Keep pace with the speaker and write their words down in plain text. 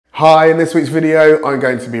Hi, in this week's video, I'm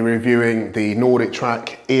going to be reviewing the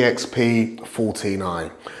NordicTrack EXP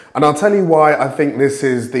 14i. And I'll tell you why I think this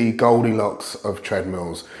is the Goldilocks of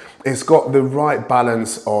treadmills. It's got the right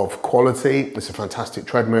balance of quality. It's a fantastic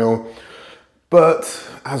treadmill, but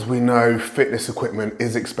as we know, fitness equipment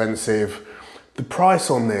is expensive. The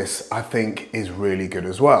price on this, I think, is really good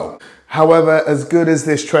as well. However, as good as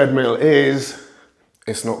this treadmill is,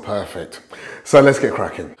 it's not perfect. So let's get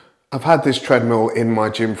cracking. I've had this treadmill in my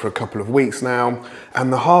gym for a couple of weeks now,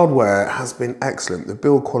 and the hardware has been excellent. The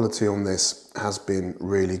build quality on this has been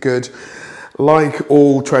really good. Like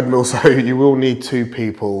all treadmills, though, you will need two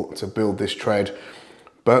people to build this tread.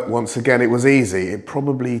 But once again, it was easy. It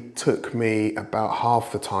probably took me about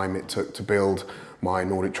half the time it took to build my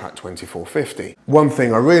NordicTrack 2450. One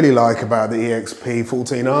thing I really like about the EXP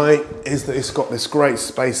 14i is that it's got this great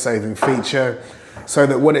space-saving feature, so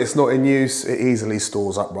that when it's not in use, it easily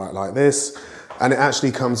stores upright like this, and it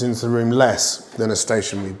actually comes into the room less than a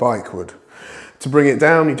stationary bike would. To bring it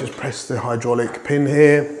down, you just press the hydraulic pin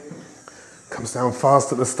here, comes down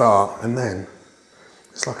fast at the start, and then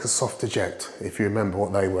it's like a soft eject, if you remember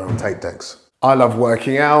what they were on tape decks. I love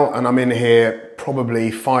working out, and I'm in here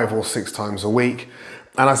probably 5 or 6 times a week,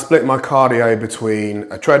 and I split my cardio between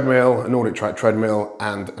a treadmill, a NordicTrack treadmill,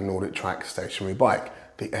 and a NordicTrack stationary bike,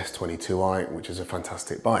 the S22i, which is a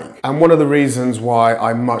fantastic bike. And one of the reasons why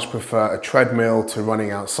I much prefer a treadmill to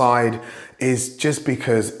running outside is just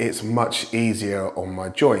because it's much easier on my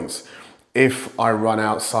joints. If I run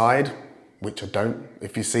outside, which I don't,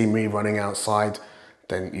 if you see me running outside,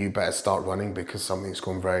 then you better start running because something's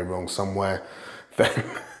gone very wrong somewhere, then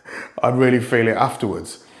I really feel it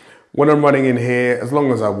afterwards. When I'm running in here, as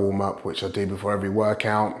long as I warm up, which I do before every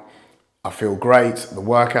workout, I feel great, the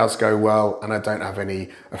workouts go well, and I don't have any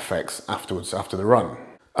effects afterwards, after the run.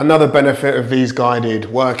 Another benefit of these guided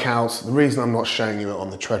workouts, the reason I'm not showing you it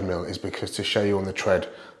on the treadmill is because to show you on the tread,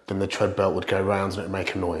 then the tread belt would go round and it'd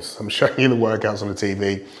make a noise. I'm showing you the workouts on the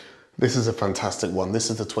TV. This is a fantastic one.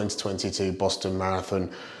 This is the 2022 Boston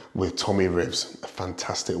Marathon with Tommy Rivs. A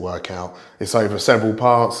fantastic workout. It's over several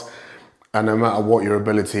parts, and no matter what your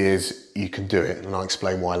ability is, you can do it, and I'll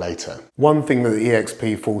explain why later. One thing that the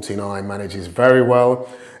EXP 14i manages very well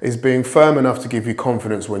is being firm enough to give you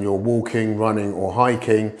confidence when you're walking, running, or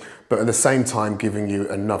hiking, but at the same time giving you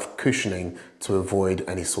enough cushioning to avoid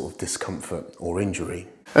any sort of discomfort or injury.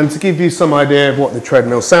 And to give you some idea of what the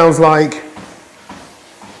treadmill sounds like,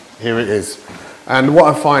 here it is. And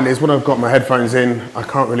what I find is when I've got my headphones in, I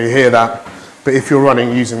can't really hear that, but if you're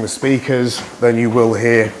running using the speakers, then you will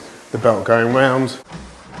hear the belt going round.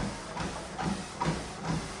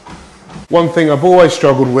 One thing I've always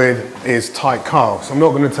struggled with is tight calves. I'm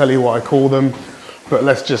not going to tell you what I call them, but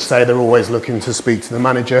let's just say they're always looking to speak to the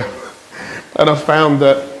manager. And I've found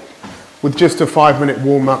that with just a 5-minute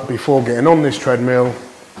warm-up before getting on this treadmill,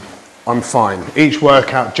 I'm fine. Each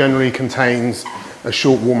workout generally contains a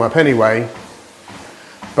short warm-up anyway,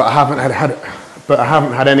 but I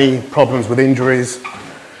haven't had any problems with injuries.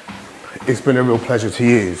 It's been a real pleasure to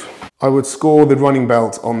use. I would score the running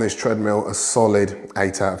belt on this treadmill a solid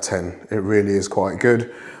 8 out of 10. It really is quite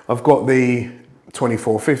good. I've got the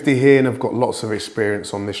 2450 here and I've got lots of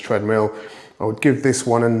experience on this treadmill. I would give this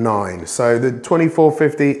one a 9. So the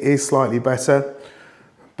 2450 is slightly better,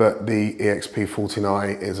 but the EXP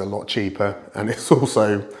 14i is a lot cheaper and it's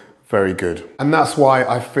also very good. And that's why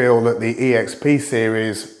I feel that the EXP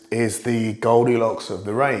series is the Goldilocks of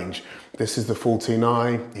the range. This is the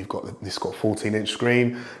 14i, this got a 14-inch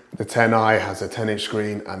screen, the 10i has a 10-inch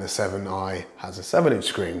screen, and the 7i has a 7-inch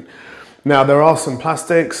screen. Now there are some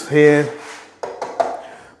plastics here,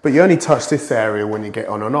 but you only touch this area when you get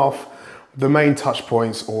on and off. The main touch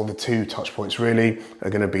points, or the 2 touch points really, are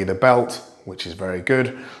going to be the belt, which is very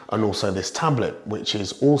good, and also this tablet, which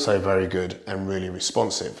is also very good and really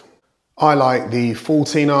responsive. I like the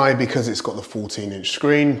 14i because it's got the 14-inch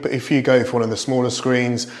screen, but if you go for one of the smaller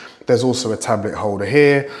screens, there's also a tablet holder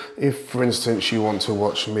here. If, for instance, you want to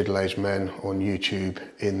watch middle-aged men on YouTube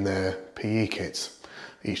in their PE kits,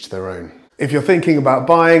 each to their own. If you're thinking about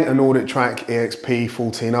buying a NordicTrack EXP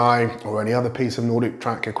 14i or any other piece of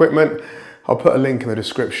NordicTrack equipment, I'll put a link in the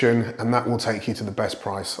description and that will take you to the best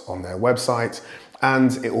price on their website,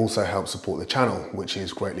 and it also helps support the channel, which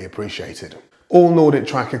is greatly appreciated. All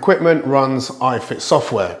NordicTrack equipment runs iFit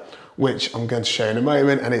software, which I'm going to show you in a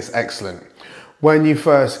moment, and it's excellent. When you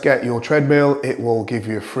first get your treadmill, it will give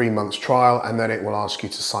you a 3 months trial, and then it will ask you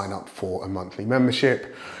to sign up for a monthly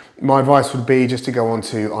membership. My advice would be just to go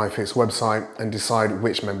onto iFit's website and decide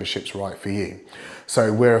which membership's right for you.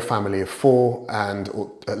 So we're a family of 4, and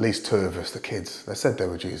at least 2 of us, the kids, they said they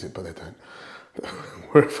would use it, but they don't.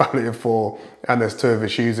 we're a family of 4 and there's 2 of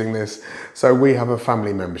us using this. So we have a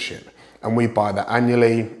family membership and we buy that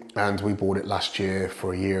annually, and we bought it last year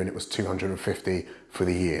for a year and it was $250 for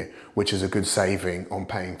the year, which is a good saving on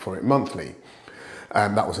paying for it monthly.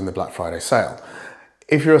 That was in the Black Friday sale.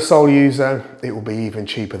 If you're a sole user, it will be even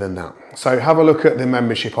cheaper than that. So have a look at the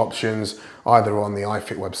membership options, either on the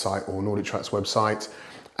iFit website or NordicTrack's website,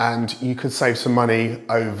 and you could save some money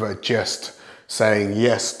over just saying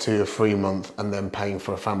yes to a free month and then paying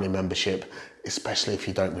for a family membership, especially if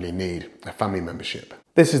you don't really need a family membership.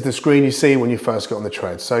 This is the screen you see when you first get on the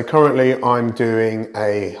tread. So currently I'm doing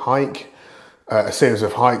a hike, a series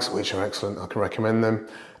of hikes, which are excellent. I can recommend them.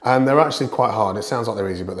 And they're actually quite hard. It sounds like they're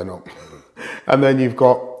easy, but they're not. And then you've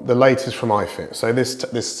got the latest from iFit. So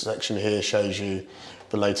this section here shows you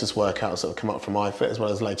the latest workouts that have come up from iFit, as well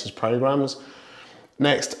as latest programs.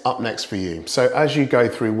 Up next for you. So as you go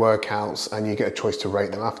through workouts and you get a choice to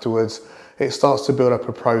rate them afterwards, it starts to build up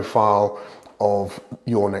a profile of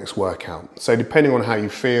your next workout. So depending on how you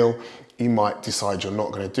feel, you might decide you're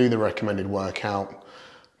not going to do the recommended workout.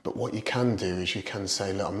 But what you can do is you can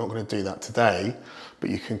say, look, I'm not going to do that today, but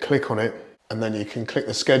you can click on it and then you can click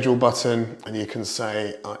the schedule button and you can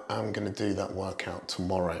say, I am going to do that workout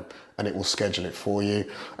tomorrow, and it will schedule it for you.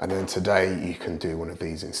 And then today you can do one of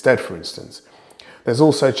these instead, for instance. There's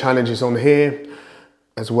also challenges on here,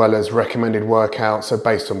 as well as recommended workouts, so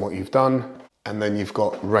based on what you've done. And then you've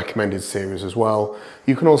got recommended series as well.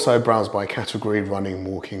 You can also browse by category: running,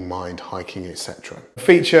 walking, mind, hiking, etc. A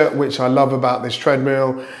feature which I love about this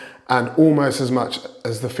treadmill, and almost as much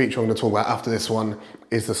as the feature I'm going to talk about after this one,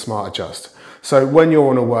 is the Smart Adjust. So when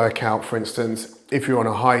you're on a workout, for instance, if you're on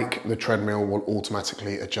a hike, the treadmill will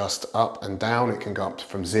automatically adjust up and down. It can go up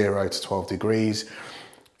from 0 to 12 degrees.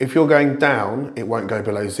 If you're going down, it won't go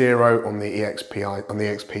below 0 on the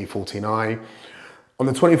EXP 14i. On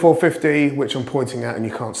the 2450, which I'm pointing at and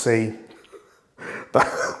you can't see,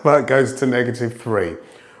 that goes to -3,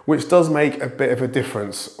 which does make a bit of a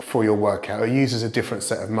difference for your workout. It uses a different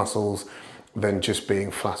set of muscles than just being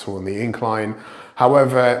flatter on the incline.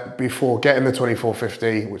 However, before getting the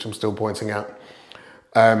 2450, which I'm still pointing at,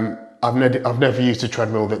 I've never used a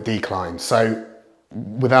treadmill that declined. So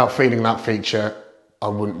without feeling that feature, I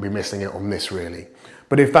wouldn't be missing it on this really.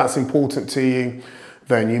 But if that's important to you,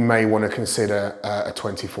 then you may want to consider a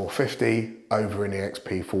 2450 over an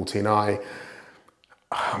EXP 14i.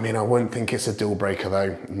 I mean, I wouldn't think it's a deal breaker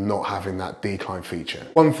though, not having that decline feature.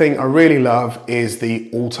 One thing I really love is the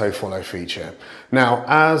auto follow feature. Now,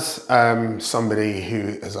 as somebody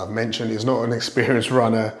who, as I've mentioned, is not an experienced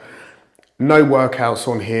runner, no workouts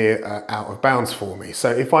on here are out of bounds for me. So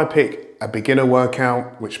if I pick a beginner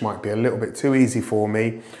workout, which might be a little bit too easy for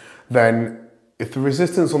me, then if the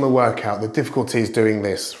resistance on the workout, the difficulty is doing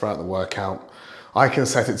this throughout the workout, I can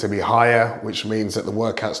set it to be higher, which means that the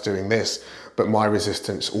workout's doing this, but my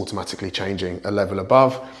resistance automatically changing a level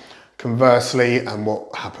above. Conversely, and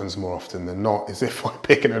what happens more often than not, is if I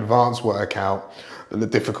pick an advanced workout, then the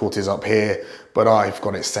difficulty is up here, but I've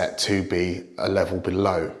got it set to be a level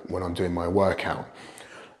below when I'm doing my workout.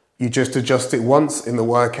 You just adjust it once in the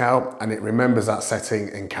workout and it remembers that setting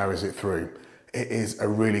and carries it through. It is a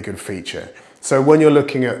really good feature. So when you're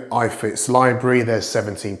looking at iFit's library, there's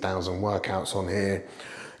 17,000 workouts on here.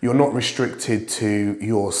 You're not restricted to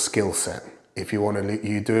your skill set. If you want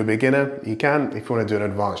to do a beginner, you can. If you want to do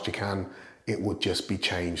an advanced, you can. It would just be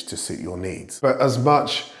changed to suit your needs. But as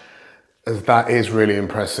much as that is really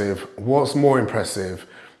impressive, what's more impressive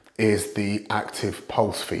is the active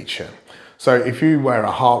pulse feature. So if you wear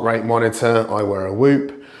a heart rate monitor, I wear a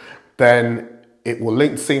Whoop, then it will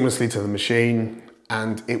link seamlessly to the machine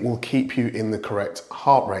and it will keep you in the correct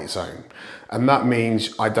heart rate zone. And that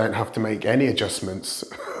means I don't have to make any adjustments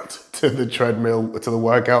to the treadmill, to the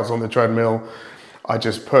workouts on the treadmill. I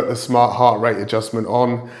just put the smart heart rate adjustment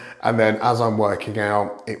on, and then as I'm working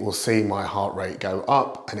out, it will see my heart rate go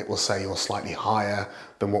up and it will say you're slightly higher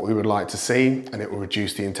than what we would like to see, and it will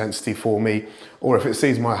reduce the intensity for me. Or if it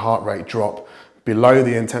sees my heart rate drop below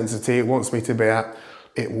the intensity it wants me to be at,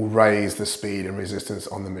 it will raise the speed and resistance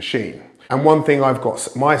on the machine. And one thing I've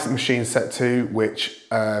got my machine set to, which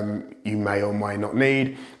you may or may not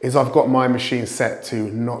need, is I've got my machine set to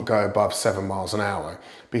not go above 7 miles an hour.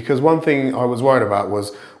 Because one thing I was worried about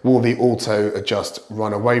was, will the auto adjust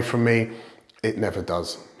run away from me? It never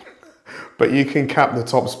does. But you can cap the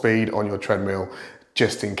top speed on your treadmill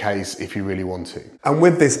just in case if you really want to. And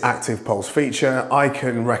with this active pulse feature, I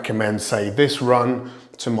can recommend, say, this run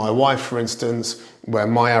to my wife, for instance, where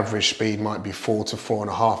my average speed might be 4 to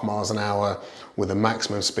 4.5 miles an hour with a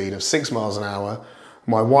maximum speed of 6 miles an hour.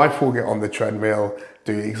 My wife will get on the treadmill,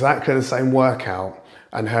 do exactly the same workout,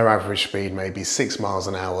 and her average speed may be 6 miles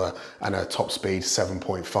an hour and her top speed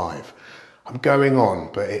 7.5. I'm going on,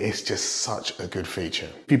 but it is just such a good feature.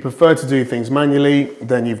 If you prefer to do things manually,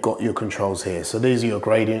 then you've got your controls here. So these are your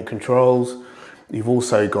gradient controls. You've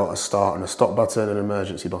also got a start and a stop button, an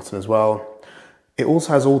emergency button as well. It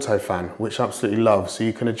also has auto fan, which I absolutely love. So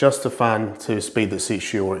you can adjust the fan to a speed that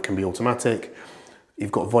suits you, or it can be automatic.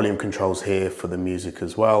 You've got volume controls here for the music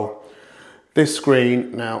as well. This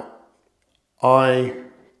screen, now,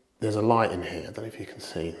 there's a light in here. I don't know if you can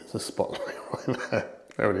see, there's a spotlight right there.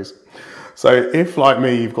 There it is. So if, like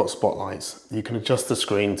me, you've got spotlights, you can adjust the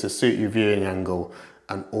screen to suit your viewing angle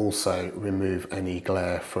and also remove any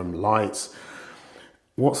glare from lights.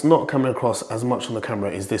 What's not coming across as much on the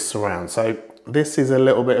camera is this surround. So this is a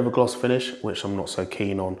little bit of a gloss finish, which I'm not so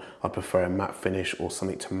keen on. I prefer a matte finish or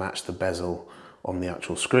something to match the bezel on the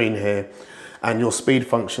actual screen here. And your speed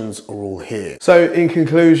functions are all here. So in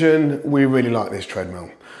conclusion, we really like this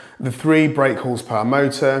treadmill. The 3 brake horsepower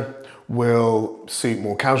motor will suit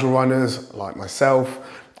more casual runners like myself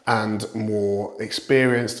and more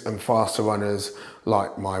experienced and faster runners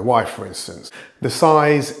like my wife, for instance. The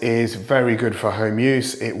size is very good for home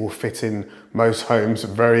use. It will fit in most homes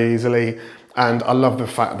very easily. And I love the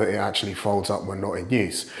fact that it actually folds up when not in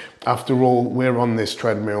use. After all, we're on this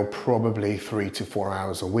treadmill probably 3 to 4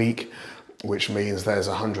 hours a week, which means there's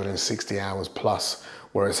 160 hours plus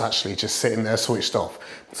where it's actually just sitting there switched off.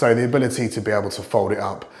 So the ability to be able to fold it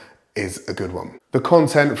up is a good one. The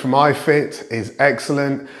content from iFit is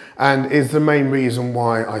excellent and is the main reason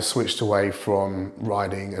why I switched away from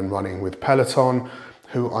riding and running with Peloton,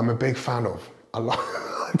 who I'm a big fan of.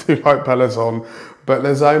 I do like Peloton, but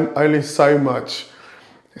there's only so much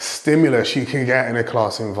stimulus you can get in a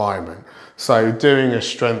class environment. So doing a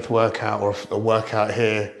strength workout or a workout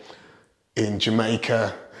here in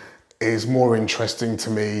Jamaica is more interesting to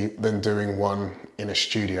me than doing one in a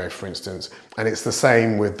studio, for instance. And it's the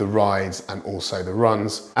same with the rides and also the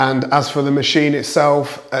runs. And as for the machine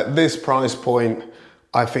itself, at this price point,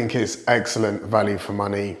 I think it's excellent value for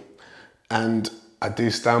money. And I do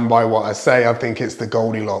stand by what I say. I think it's the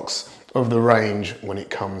Goldilocks of the range when it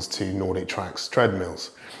comes to NordicTrack's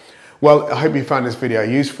treadmills. Well, I hope you found this video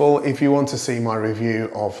useful. If you want to see my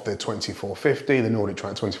review of the 2450, the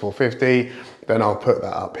NordicTrack 2450, then I'll put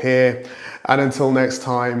that up here. And until next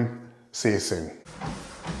time, see you soon.